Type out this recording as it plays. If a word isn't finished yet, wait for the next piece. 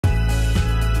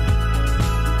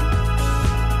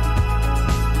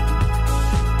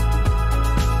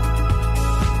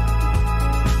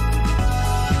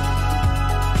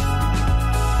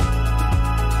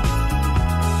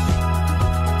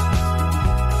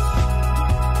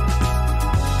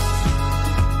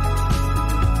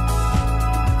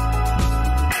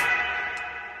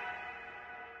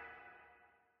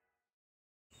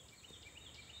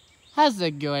How's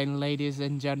it going, ladies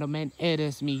and gentlemen? It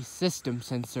is me, System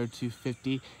Sensor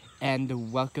 250,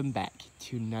 and welcome back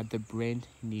to another brand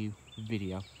new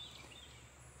video.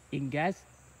 And guys,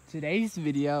 today's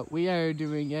video, we are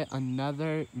doing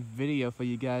another video for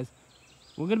you guys.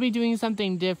 We're gonna be doing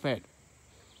something different.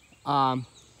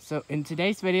 So in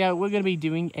today's video, we're gonna be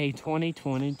doing a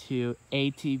 2022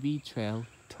 ATV Trail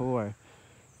Tour.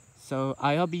 So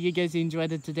I hope you guys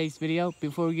enjoyed today's video.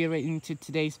 Before we get right into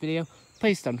today's video,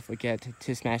 please don't forget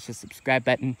to smash the subscribe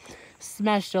button,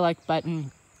 smash the like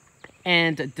button,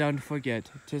 and don't forget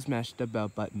to smash the bell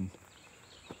button.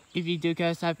 If you do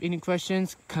guys have any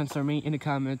questions, answer me in the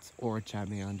comments or chat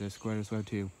me on Discord as well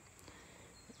too.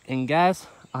 And guys,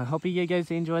 I hope you guys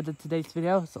enjoyed today's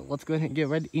video. So let's go ahead and get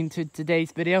right into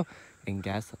today's video. And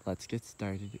guys, let's get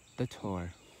started the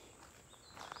tour.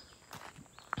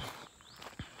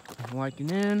 Walking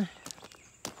in.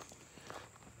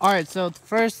 Alright, so the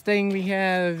first thing we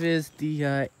have is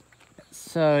the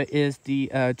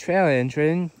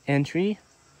trail entry.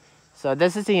 So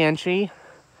this is the entry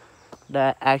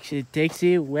that actually takes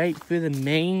you right through the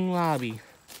main lobby.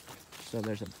 So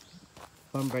there's a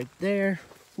bump right there.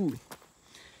 Ooh.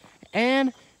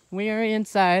 And we are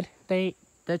inside the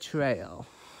trail.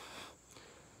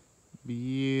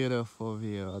 Beautiful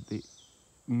view of the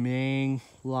main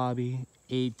lobby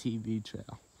ATV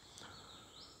trail.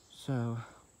 So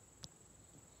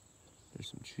there's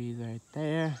some trees right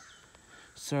there.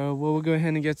 So we'll go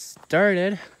ahead and get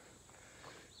started.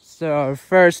 So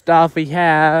first off, we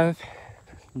have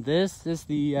this is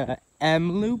the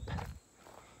M loop.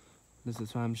 This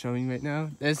is what I'm showing right now.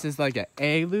 This is like an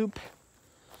A loop.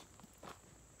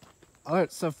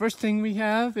 Alright, so first thing we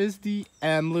have is the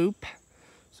M loop.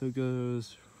 So it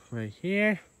goes right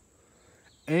here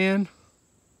and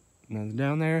another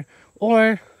down there.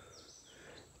 Or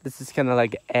this is kind of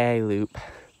like A loop.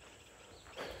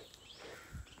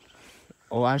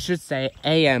 Or I should say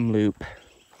AM loop.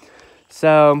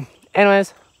 So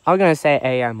anyways, I'm gonna say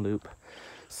AM loop.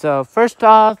 So first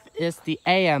off is the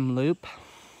AM loop.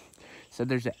 So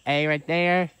there's an A right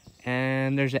there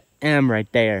and there's an M right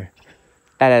there.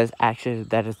 That is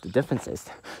the differences.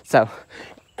 So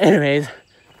anyways,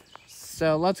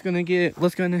 so let's go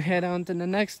and head on to the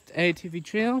next ATV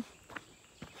trail.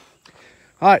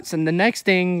 Alright, so the next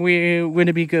thing we're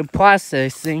gonna be good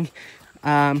processing.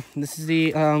 This is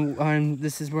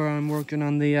this is where I'm working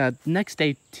on the next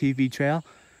ATV trail.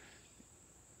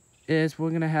 Is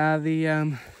we're gonna have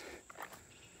it's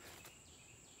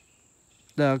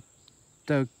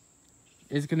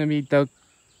gonna be the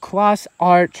cross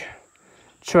arch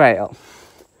trail.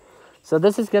 So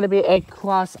this is gonna be a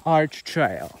cross arch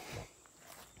trail.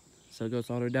 So it goes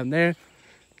all the way down there,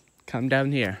 come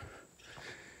down here.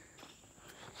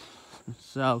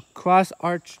 So cross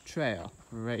arch trail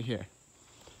right here.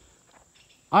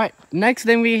 Alright, next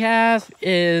thing we have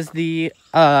is the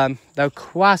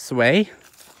crossway.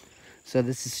 So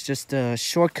this is just a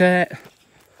shortcut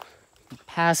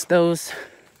past those.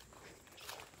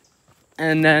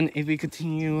 And then if we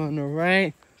continue on the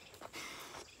right,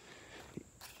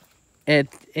 it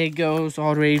goes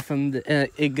all the way from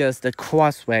it goes the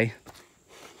crossway.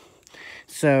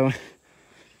 So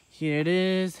here it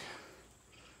is,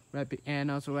 and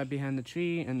also right behind the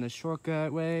tree and the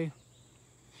shortcut way.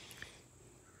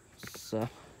 So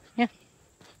yeah.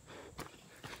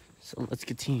 So let's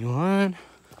continue on.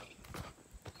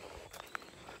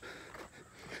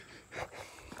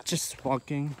 Just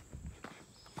walking.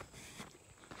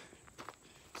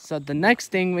 So the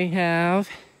next thing we have,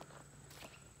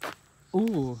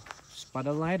 ooh, spot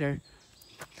a lighter.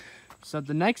 So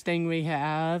the next thing we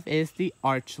have is the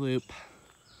arch loop.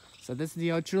 So this is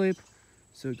the arch loop.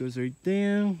 So it goes right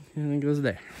down and it goes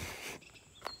there.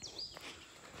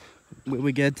 We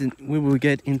will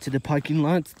get into the parking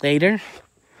lots later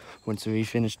once we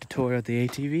finish the tour of the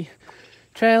ATV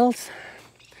trails.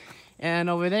 And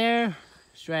over there,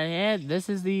 straight ahead, this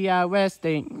is the rest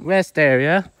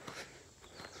area.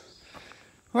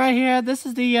 Right here, this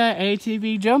is the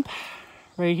ATV jump.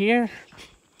 Right here.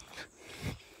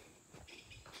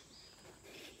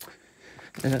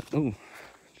 Ooh,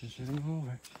 just running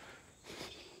over.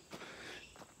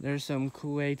 There's some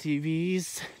cool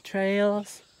ATVs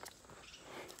trails.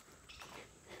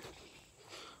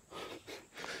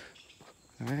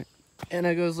 Alright, and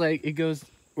it goes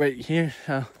right here.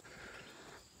 So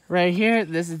right here,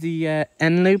 this is the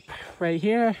end loop right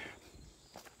here.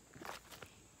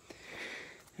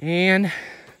 And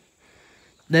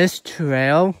this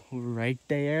trail right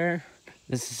there,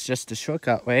 this is just a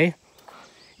shortcut way.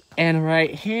 And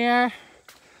right here,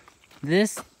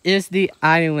 this is the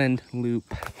island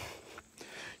loop.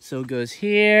 So it goes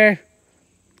here,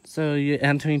 So you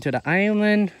enter into the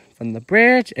island from the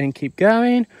bridge and keep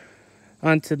going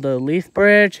onto the leaf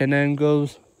bridge and then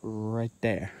goes right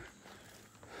there.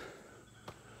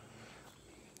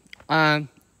 And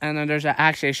then there's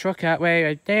actually a shortcut way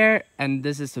right there, and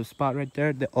this is the spot right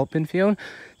there, the open field.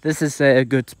 This is a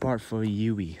good spot for a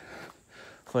U-turn.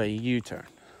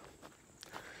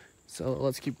 So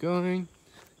let's keep going.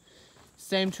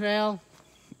 Same trail,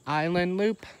 island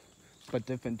loop, but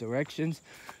different directions.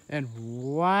 And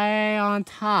way on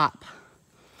top,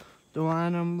 the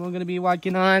one we're gonna be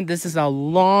walking on, this is a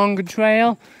long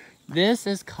trail. This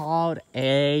is called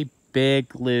a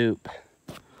big loop.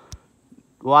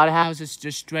 Waterhouse is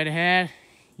just straight ahead.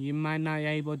 You might not be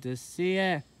able to see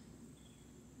it.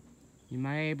 You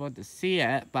might be able to see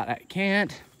it, but I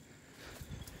can't.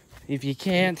 If you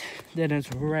can't, then it's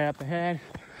right up ahead.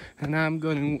 And I'm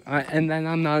going, and then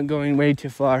I'm not going way too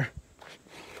far.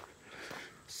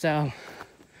 So,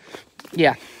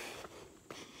 yeah.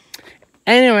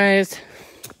 Anyways,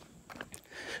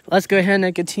 let's go ahead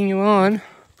and continue on.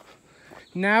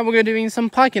 Now we're doing some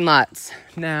parking lots.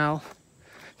 Now,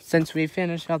 since we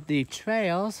finished up the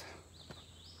trails,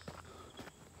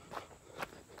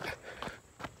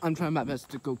 I'm trying my best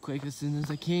to go quick as soon as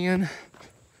I can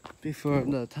before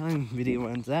the time video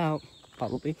runs out,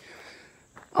 probably.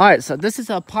 Alright, so this is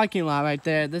a parking lot right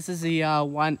there. This is the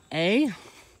 1A,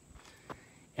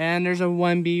 and there's a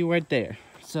 1B right there.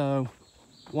 So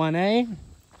 1A,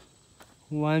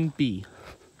 1B.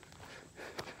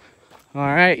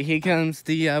 Alright, here comes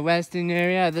the western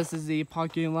area. This is the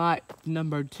parking lot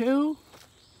number 2.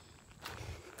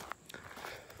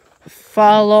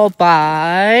 Followed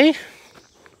by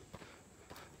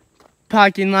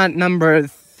parking lot number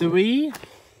 3.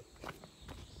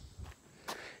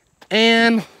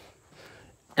 And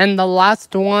the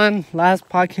last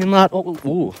parking lot.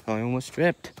 Oh, I almost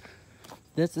tripped.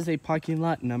 This is a parking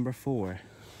lot number 4.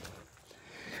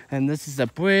 And this is a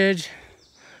bridge.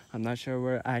 I'm not sure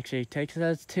where it actually takes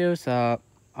us to, so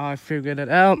I'll figure it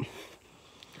out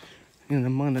in a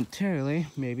momentarily,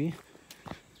 maybe.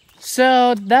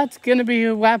 So that's gonna be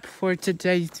a wrap for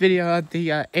today's video of the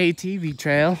ATV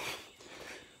trail.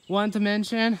 Want to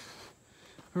mention,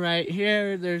 right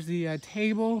here, there's the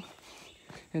table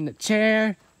and the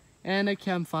chair and a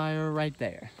campfire right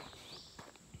there.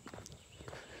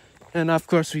 And of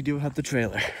course, we do have the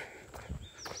trailer.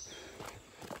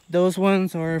 Those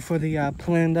ones are for the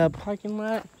planned up parking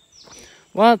lot.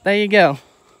 Well, there you go.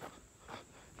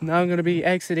 Now I'm gonna be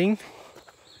exiting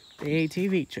the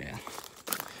ATV trail.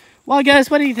 Well, guys,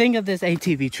 what do you think of this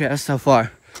ATV trail so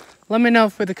far? Let me know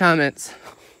for the comments.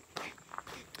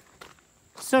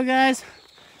 So, guys,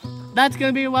 that's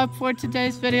gonna be a wrap for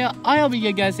today's video. I hope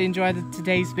you guys enjoyed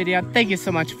today's video. Thank you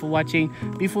so much for watching.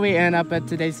 Before we end up at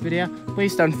today's video,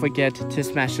 please don't forget to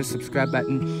smash the subscribe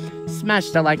button,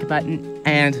 smash the like button,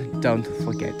 and don't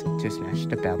forget to smash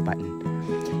the bell button.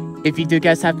 If you do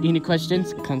guys have any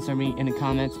questions, concern me in the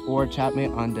comments or chat me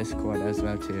on Discord as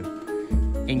well too.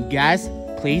 And guys,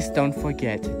 please don't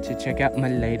forget to check out my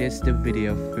latest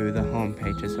video through the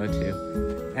homepage as well too.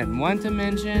 And want to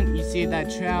mention, you see that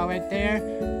trail right there?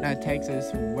 That takes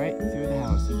us right through the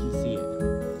house. You can see it.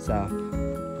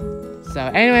 So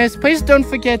anyways, please don't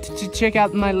forget to check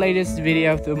out my latest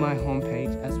video through my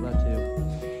homepage as well too.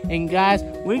 And guys,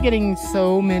 we're getting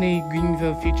so many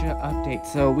Greenville future updates.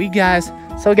 So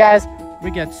guys,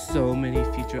 we got so many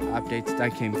future updates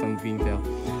that came from Greenville.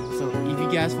 So if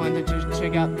you guys wanted to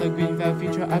check out the Greenville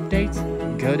future updates,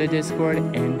 go to Discord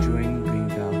and join Greenville.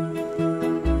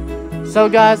 So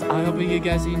guys, I hope you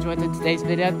guys enjoyed today's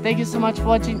video. Thank you so much for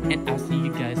watching, and I'll see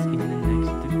you guys